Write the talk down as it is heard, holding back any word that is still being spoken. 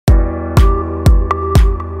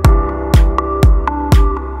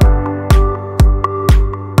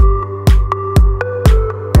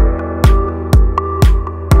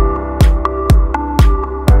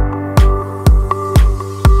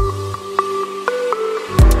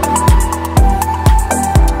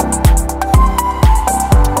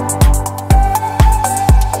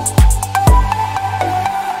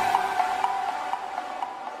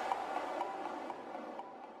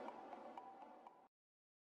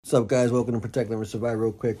What's up, guys? Welcome to Protect, Never Survive.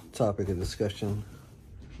 Real quick topic of discussion.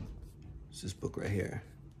 It's this book right here.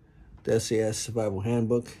 The SAS Survival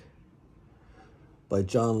Handbook by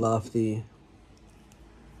John Lofty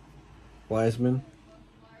Wiseman.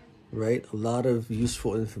 Right? A lot of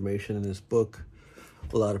useful information in this book.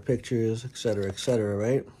 A lot of pictures, etc.,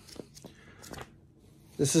 right?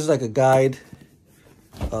 This is like a guide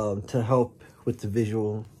to help with the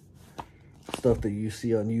visual stuff that you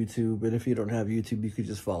see on YouTube. And if you don't have YouTube, you could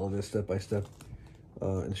just follow this step-by-step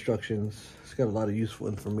instructions. It's got a lot of useful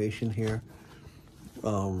information here.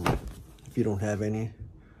 If you don't have any,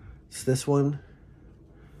 it's this one.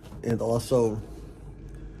 And also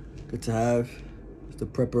good to have is the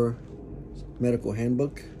Prepper Medical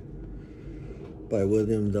Handbook by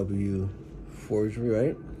William W. Forgey,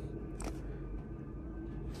 right?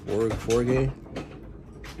 Forgey,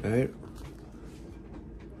 right?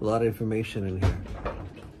 A lot of information in here.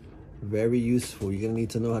 Very useful. You're gonna need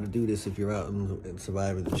to know how to do this if you're out and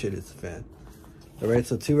surviving the shit is a fan. All right,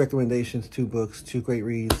 so 2 recommendations, 2 books, 2 great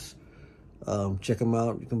reads. Check them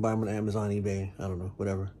out. You can buy them on Amazon, eBay, I don't know,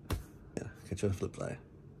 whatever. Yeah, catch you on the flip side.